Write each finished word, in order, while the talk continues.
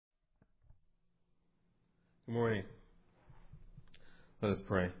Good morning. Let us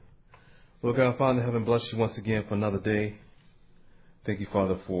pray. Lord God, Father in heaven, bless you once again for another day. Thank you,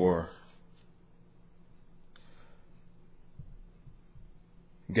 Father, for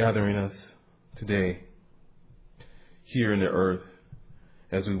gathering us today here in the earth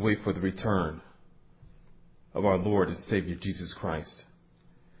as we wait for the return of our Lord and Savior, Jesus Christ.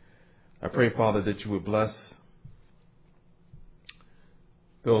 I pray, Father, that you would bless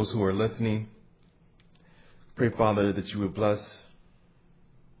those who are listening. Pray, Father, that you would bless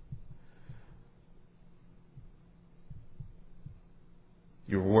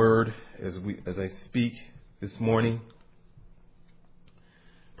your word as I speak this morning.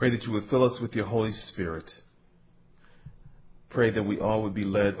 Pray that you would fill us with your Holy Spirit. Pray that we all would be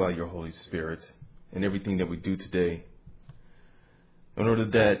led by your Holy Spirit in everything that we do today, in order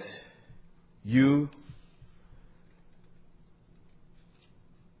that you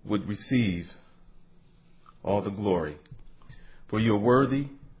would receive all the glory. For you are worthy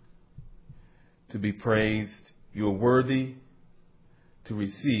to be praised. You are worthy to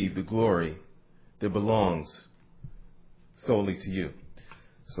receive the glory that belongs solely to you.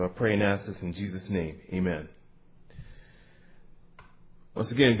 So I pray and ask this in Jesus' name. Amen.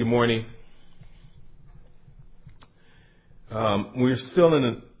 Once again, good morning. We're still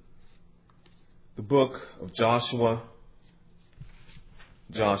in the book of Joshua.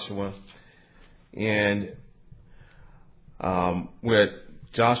 And we're at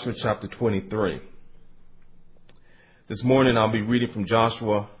Joshua chapter 23. This morning I'll be reading from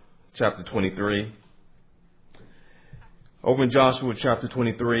Joshua chapter 23. Over in Joshua chapter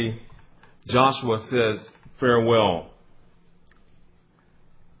 23, Joshua says farewell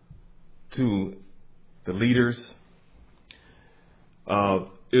to the leaders of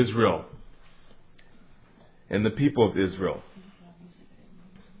Israel and the people of Israel.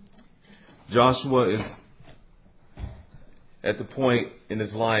 Joshua is at the point in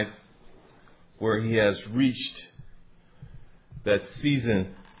his life where he has reached that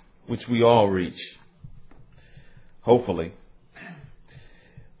season which we all reach, hopefully,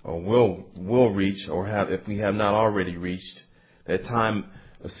 or will reach, or have, if we have not already reached, that time,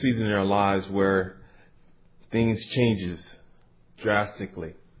 a season in our lives where things changes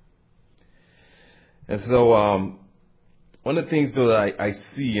drastically. And so one of the things that I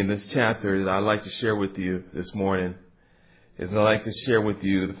see in this chapter that I'd like to share with you this morning is I'd like to share with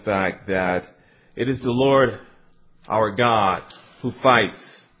you the fact that it is the Lord our God who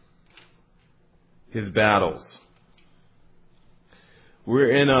fights his battles.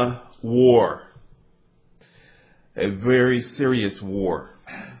 We're in a war, a very serious war.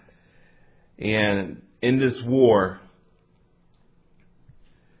 And in this war,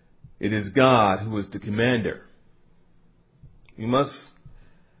 it is God who is the commander. We must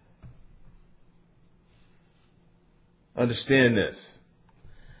understand this,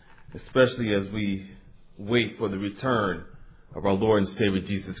 especially as we wait for the return of our Lord and Savior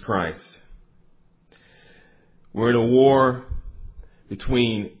Jesus Christ. We're in a war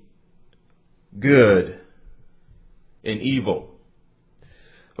between good and evil.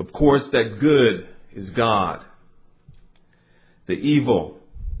 Of course, that good is God. The evil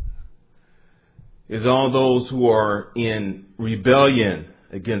is all those who are in rebellion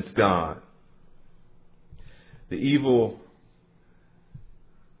against God. The evil,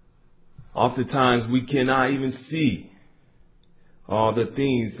 oftentimes we cannot even see all the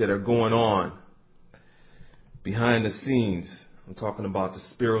things that are going on behind the scenes. I'm talking about the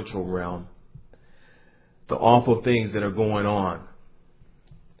spiritual realm, the awful things that are going on,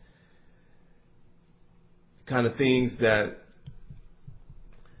 kind of things that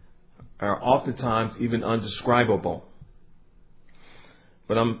are oftentimes even undescribable.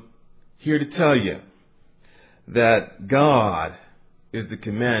 But I'm here to tell you that God is the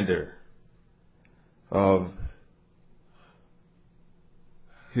commander of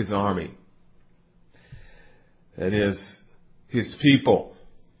his army. That is his people.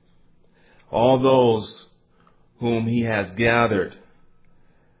 All those whom he has gathered.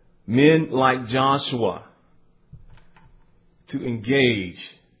 Men like Joshua to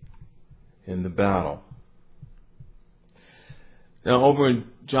engage in the battle. Now over in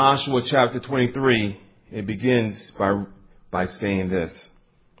Joshua chapter 23, it begins by saying this.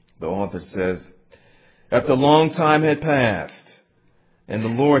 The author says, after a long time had passed, and the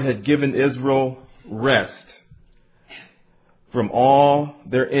Lord had given Israel rest from all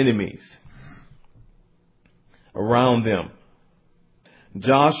their enemies around them,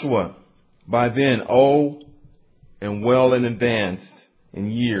 Joshua, by then old and well in advanced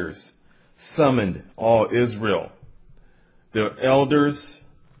in years, summoned all Israel, their elders,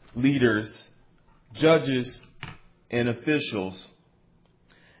 leaders, judges and officials,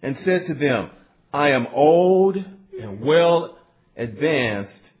 and said to them, I am old and well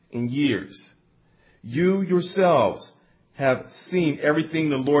advanced in years. You yourselves have seen everything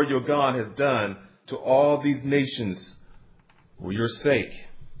the Lord your God has done to all these nations for your sake.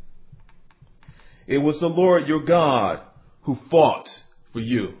 It was the Lord your God who fought for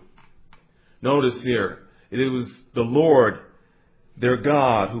you. Notice here, it was the Lord their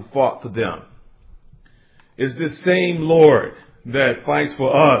God who fought for them. It's this same Lord that fights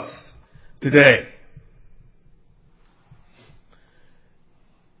for us today.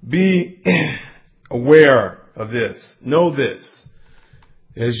 Be aware of this. Know this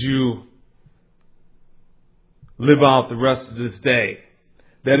as you live out the rest of this day,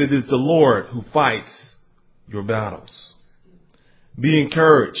 that it is the Lord who fights your battles. Be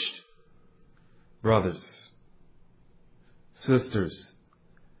encouraged, brothers, sisters,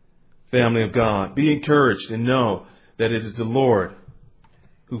 family of God. Be encouraged and know that it is the Lord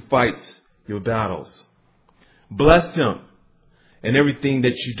who fights your battles. Bless Him in everything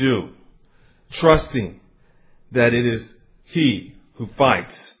that you do, trusting that it is He who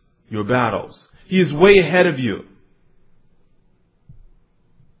fights your battles. He is way ahead of you.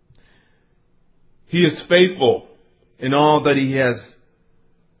 He is faithful in all that He has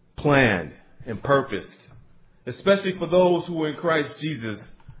planned and purposed, especially for those who are in Christ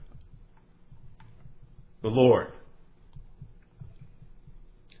Jesus, the Lord.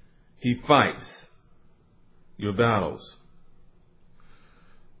 He fights your battles.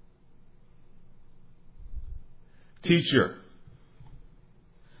 Teacher,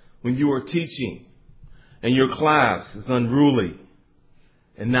 when you are teaching and your class is unruly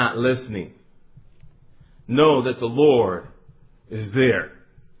and not listening, know that the Lord is there.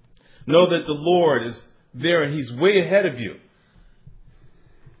 Know that the Lord is there and He's way ahead of you.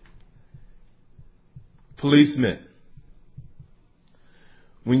 Policemen,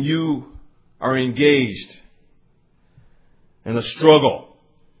 when you are engaged in a struggle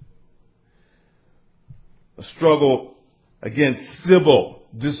against civil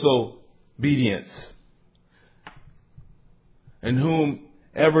disobedience, and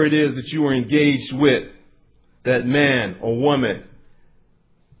whomever it is that you are engaged with, that man or woman,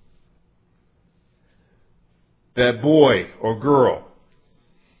 that boy or girl,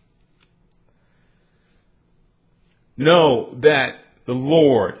 know that the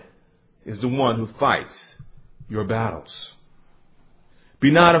Lord is the one who fights your battles.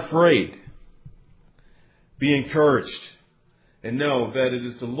 Be not afraid. Be encouraged and know that it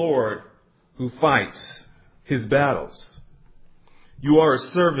is the Lord who fights His battles. You are a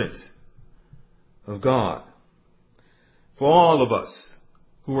servant of God. For all of us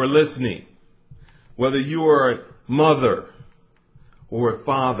who are listening, whether you are a mother or a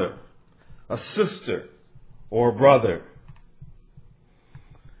father, a sister or a brother,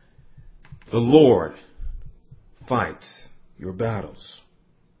 the Lord fights your battles.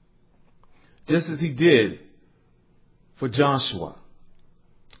 Just as He did for Joshua,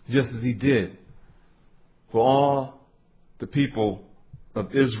 just as He did for all the people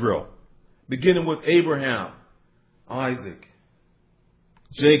of Israel, beginning with Abraham, Isaac,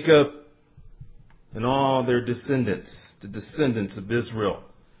 Jacob, and all their descendants, the descendants of Israel.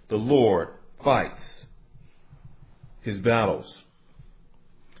 The Lord fights His battles.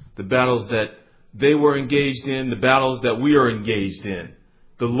 The battles that they were engaged in, the battles that we are engaged in.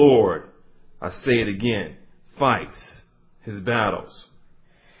 The Lord, I say it again, fights His battles.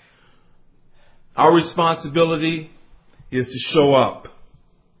 Our responsibility is to show up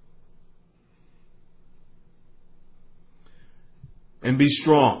and be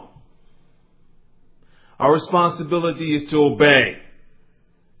strong. Our responsibility is to obey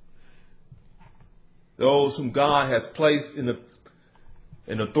those whom God has placed in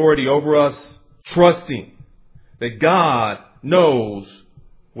authority over us, trusting that God knows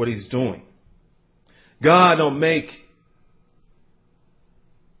what He's doing. God doesn't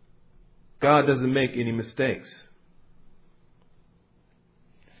make any mistakes.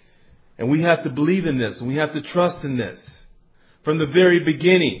 And we have to believe in this, and we have to trust in this. From the very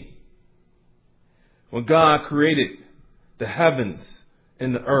beginning, when God created the heavens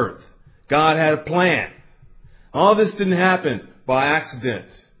and the earth, God had a plan. All this didn't happen by accident.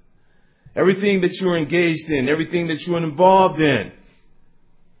 Everything that you're engaged in, everything that you're involved in,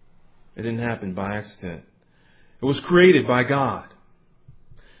 it didn't happen by accident. It was created by God.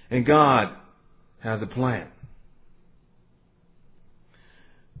 And God has a plan.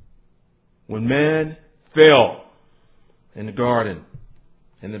 When man fell in the garden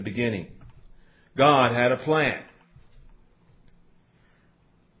in the beginning, God had a plan.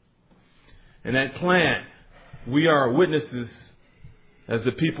 And that plan, we are witnesses as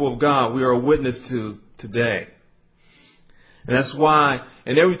the people of God. We are a witness to today. And that's why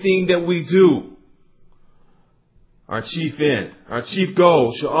in everything that we do, our chief end, our chief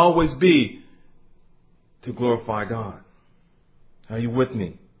goal should always be to glorify God. Are you with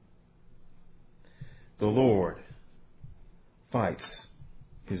me? The Lord fights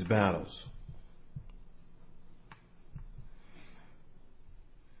his battles.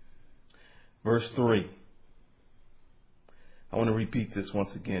 Verse 3. I want to repeat this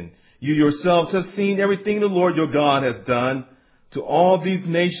once again. You yourselves have seen everything the Lord your God has done to all these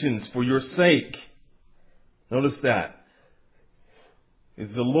nations for your sake. Notice that.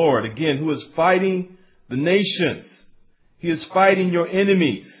 It's the Lord, again, who is fighting the nations. He is fighting your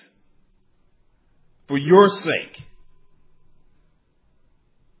enemies for your sake.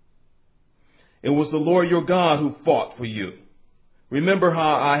 It was the Lord your God who fought for you. Remember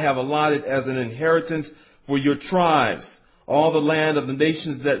how I have allotted as an inheritance for your tribes all the land of the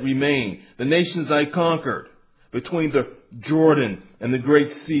nations that remain, the nations I conquered between the Jordan and the great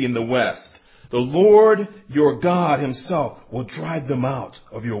sea in the west. The Lord your God himself will drive them out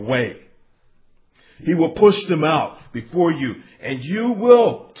of your way. He will push them out before you, and you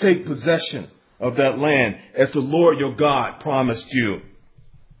will take possession of that land as the Lord your God promised you.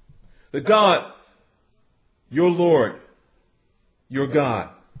 The God, your Lord, your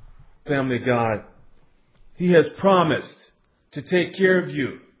God, family God, he has promised to take care of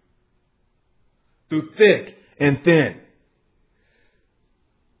you through thick and thin,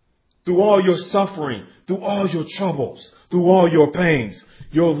 through all your suffering, through all your troubles, through all your pains.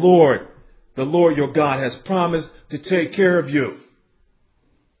 Your Lord, the Lord your God, has promised to take care of you.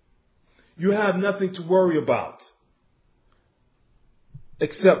 You have nothing to worry about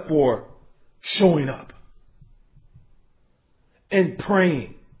except for showing up and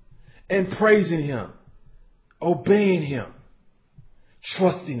praying and praising him, obeying him,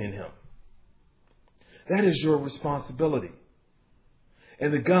 trusting in him. That is your responsibility.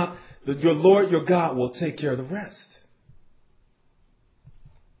 And your Lord, your God, will take care of the rest.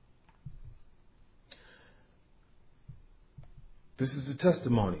 This is the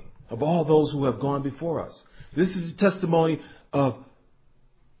testimony of all those who have gone before us. This is the testimony of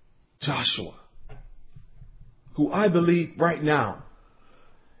Joshua, who I believe right now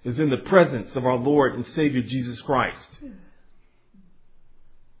is in the presence of our Lord and Savior Jesus Christ.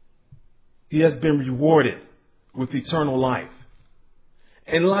 He has been rewarded with eternal life.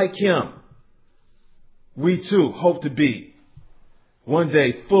 And like him, we too hope to be one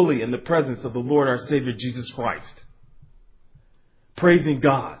day fully in the presence of the Lord our Savior Jesus Christ. Praising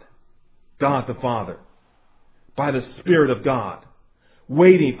God, God the Father, by the Spirit of God,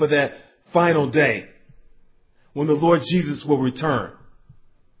 waiting for that final day when the Lord Jesus will return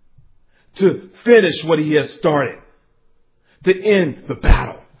to finish what he has started, to end the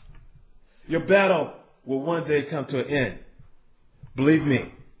battle. Your battle will one day come to an end. Believe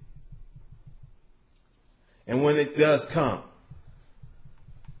me. And when it does come,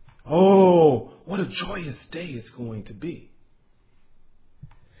 oh, what a joyous day it's going to be.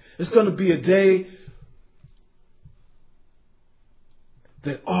 It's going to be a day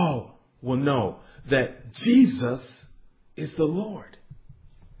that all will know that Jesus is the Lord.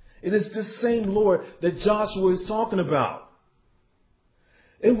 It is the same Lord that Joshua is talking about.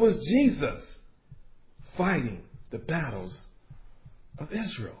 It was Jesus fighting the battles of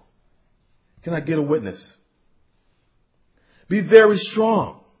Israel. Can I get a witness? Be very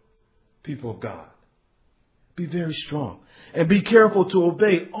strong, people of God. Be very strong. And be careful to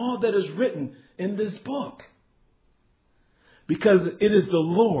obey all that is written in this book. Because it is the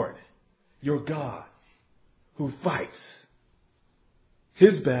Lord, your God, who fights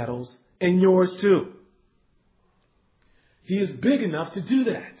his battles and yours too. He is big enough to do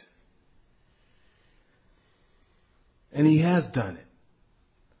that. And he has done it.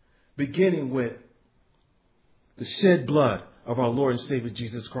 Beginning with the shed blood of our Lord and Savior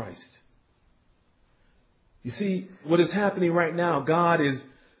Jesus Christ. You see, what is happening right now, God is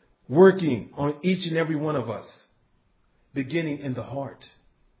working on each and every one of us, beginning in the heart.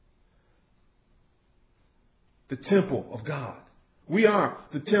 The temple of God. We are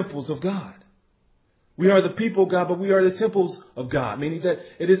the temples of God. We are the people of God, but we are the temples of God, meaning that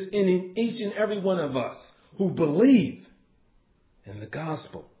it is in each and every one of us who believe in the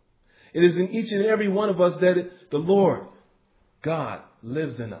gospel. It is in each and every one of us that the Lord, God,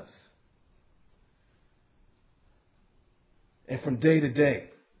 lives in us. And from day to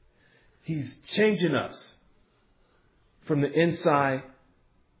day, he's changing us from the inside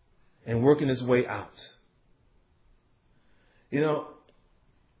and working his way out. You know,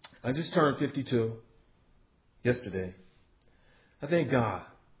 I just turned 52 yesterday. I thank God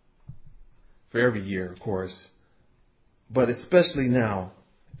for every year, of course, but especially now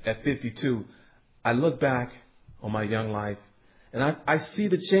at 52, I look back on my young life and I see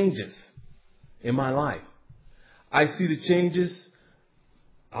the changes in my life. I see the changes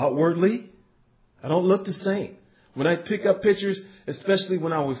outwardly. I don't look the same. When I pick up pictures, especially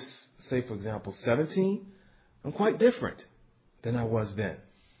when I was, say, for example, 17, I'm quite different than I was then.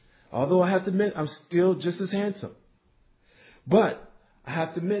 Although I have to admit, I'm still just as handsome. But I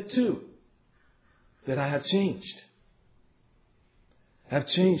have to admit, too, that I have changed. I've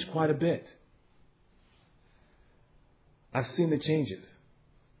changed quite a bit. I've seen the changes.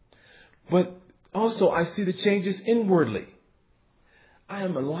 But also, I see the changes inwardly. I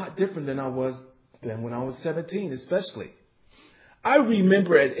am a lot different than I was then when I was 17, especially. I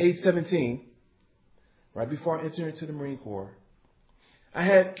remember at age 17, right before I entered into the Marine Corps, I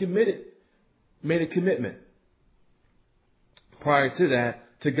had made a commitment prior to that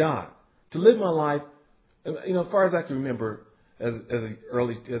to God, to live my life, as far as I can remember as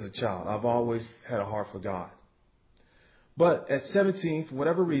a child. I've always had a heart for God. But at 17, for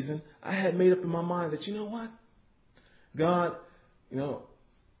whatever reason, I had made up in my mind that, you know what? God,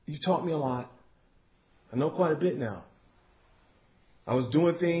 you taught me a lot. I know quite a bit now. I was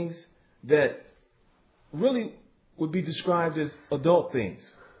doing things that really would be described as adult things.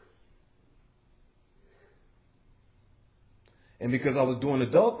 And because I was doing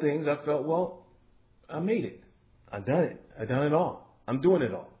adult things, I felt, well, I made it. I've done it. I've done it all. I'm doing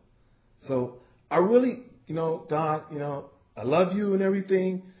it all. So I really, God, I love you and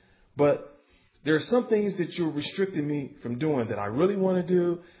everything, but there are some things that you're restricting me from doing that I really want to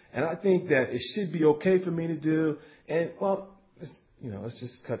do, and I think that it should be okay for me to do. And, well, let's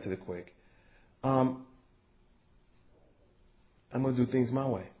just cut to the quick. I'm going to do things my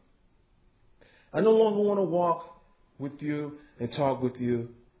way. I no longer want to walk with you and talk with you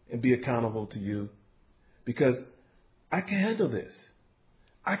and be accountable to you because I can handle this.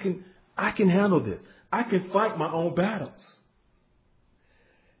 I can handle this. I can fight my own battles.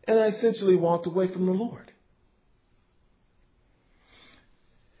 And I essentially walked away from the Lord.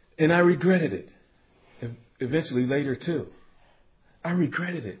 And I regretted it. Eventually later too. I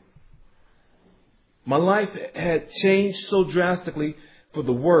regretted it. My life had changed so drastically for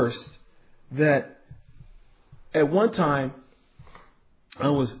the worse that at one time I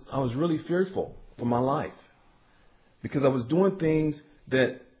was really fearful for my life because I was doing things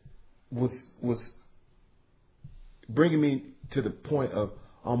that was bringing me to the point of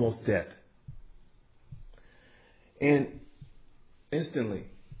almost death. And instantly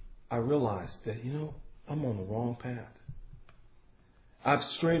I realized that, I'm on the wrong path. I've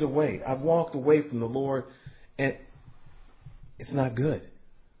strayed away. I've walked away from the Lord, and it's not good.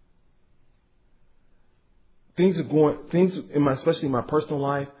 Things especially in my personal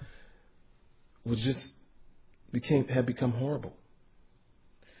life, had become horrible.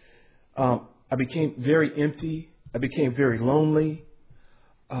 I became very empty. I became very lonely.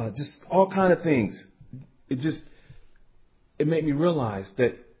 Just all kind of things. It made me realize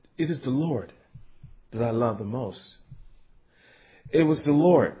that it is the Lord that I love the most. It was the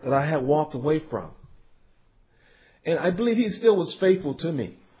Lord that I had walked away from. And I believe He still was faithful to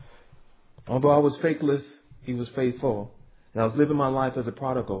me. Although I was faithless, He was faithful. And I was living my life as a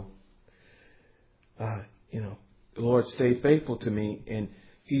prodigal. The Lord stayed faithful to me, and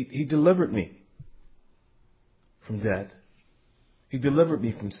He delivered me from death. He delivered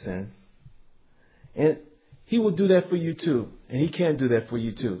me from sin. And He will do that for you too. And He can do that for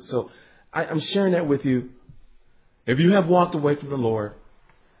you too. So I'm sharing that with you. If you have walked away from the Lord,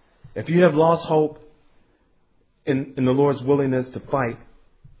 if you have lost hope in the Lord's willingness to fight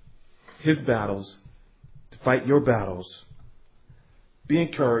His battles, to fight your battles, be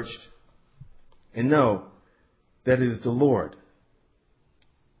encouraged and know that it is the Lord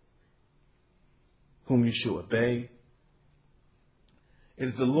whom you should obey. It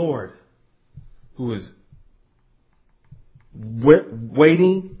is the Lord who is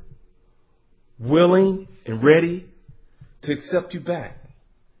waiting, willing, and ready to accept you back,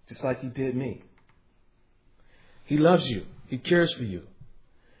 just like He did me. He loves you. He cares for you.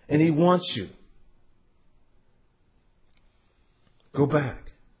 And He wants you. Go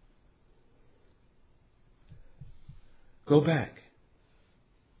back. Go back.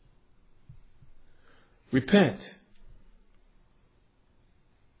 Repent.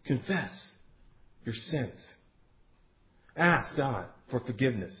 Confess your sins. Ask God for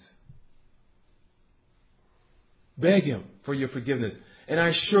forgiveness. Beg Him for your forgiveness. And I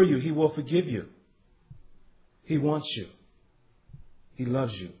assure you, He will forgive you. He wants you. He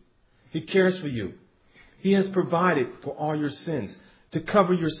loves you. He cares for you. He has provided for all your sins, to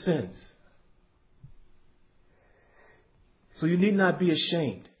cover your sins. So you need not be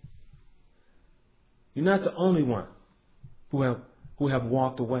ashamed. You're not the only one who have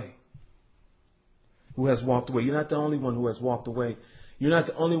walked away. Who has walked away. You're not the only one who has walked away. You're not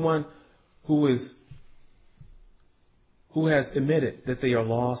the only one who has admitted that they are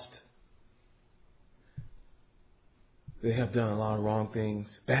lost. They have done a lot of wrong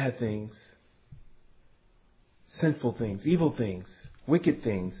things, bad things, sinful things, evil things, wicked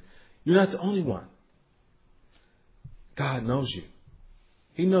things. You're not the only one. God knows you.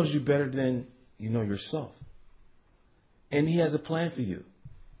 He knows you better than you know yourself. And He has a plan for you.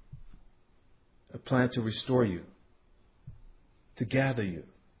 A plan to restore you, to gather you,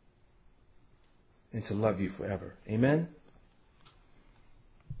 and to love you forever. Amen?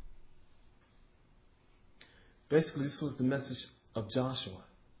 Basically, this was the message of Joshua.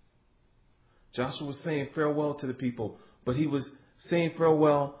 Joshua was saying farewell to the people, but he was saying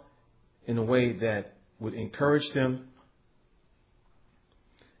farewell in a way that would encourage them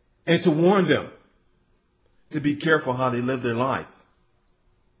and to warn them to be careful how they live their life.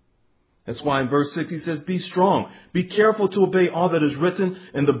 That's why in verse 6 he says, be strong. Be careful to obey all that is written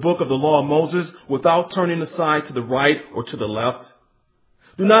in the book of the law of Moses without turning aside to the right or to the left.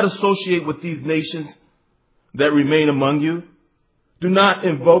 Do not associate with these nations that remain among you. Do not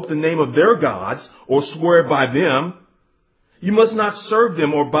invoke the name of their gods or swear by them. You must not serve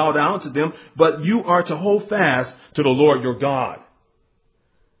them or bow down to them, but you are to hold fast to the Lord your God,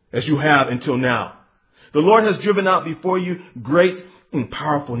 as you have until now. The Lord has driven out before you great and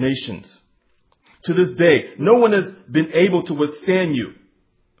powerful nations. To this day, no one has been able to withstand you.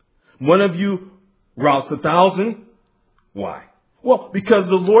 One of you routs 1,000. Why? Well, because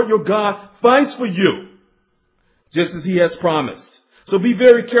the Lord your God fights for you, just as He has promised. So be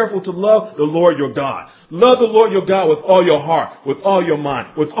very careful to love the Lord your God. Love the Lord your God with all your heart, with all your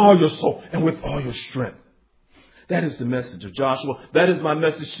mind, with all your soul, and with all your strength. That is the message of Joshua. That is my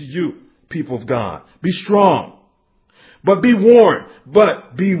message to you, people of God. Be strong, but be warned.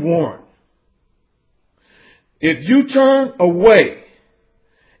 But be warned. If you turn away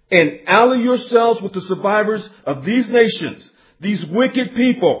and ally yourselves with the survivors of these nations, these wicked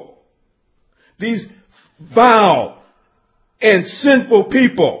people, these vile and sinful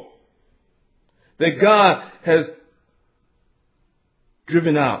people that God has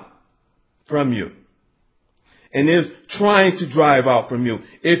driven out from you and is trying to drive out from you.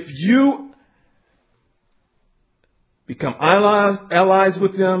 If you become allies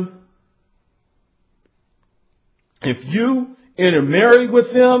with them, if you intermarry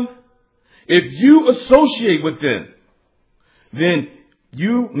with them, if you associate with them, then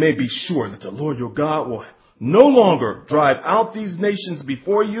you may be sure that the Lord your God will no longer drive out these nations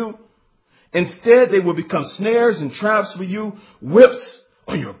before you. Instead, they will become snares and traps for you, whips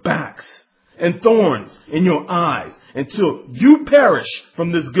on your backs and thorns in your eyes until you perish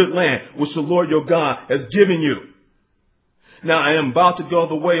from this good land which the Lord your God has given you. Now I am about to go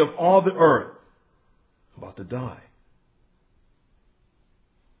the way of all the earth. I'm about to die.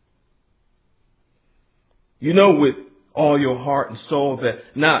 You know with all your heart and soul that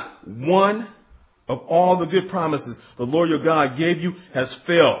not one of all the good promises the Lord your God gave you has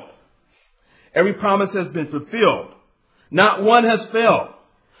failed. Every promise has been fulfilled. Not one has failed.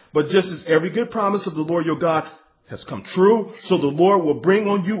 But just as every good promise of the Lord your God has come true, so the Lord will bring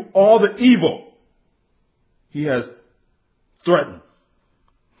on you all the evil He has threatened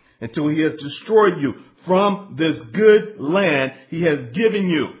until He has destroyed you from this good land He has given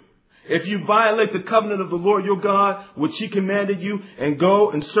you. If you violate the covenant of the Lord your God, which He commanded you, and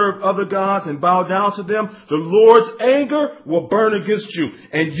go and serve other gods and bow down to them, the Lord's anger will burn against you,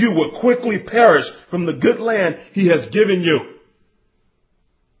 and you will quickly perish from the good land He has given you.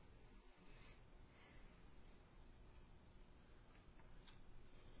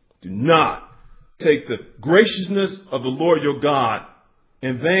 Do not take the graciousness of the Lord your God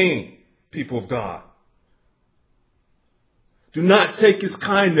in vain, people of God. Do not take His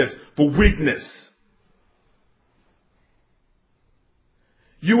kindness for weakness.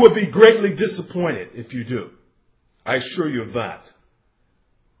 You will be greatly disappointed if you do. I assure you of that.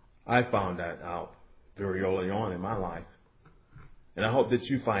 I found that out very early on in my life. And I hope that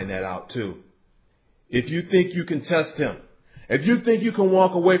you find that out too. If you think you can test Him, if you think you can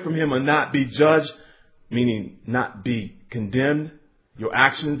walk away from Him and not be judged, meaning not be condemned, your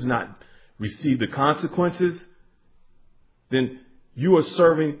actions not receive the consequences, then you are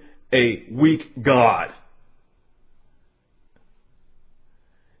serving a weak God.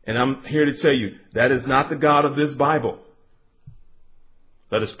 And I'm here to tell you, that is not the God of this Bible.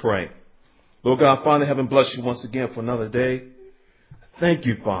 Let us pray. Lord God, Father, heaven bless you once again for another day. Thank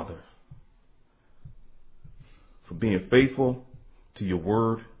you, Father, for being faithful to your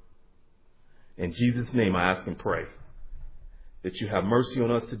word. In Jesus' name, I ask and pray that you have mercy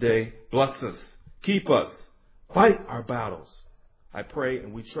on us today. Bless us. Keep us. Fight our battles. I pray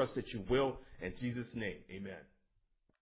and we trust that you will. In Jesus' name, amen.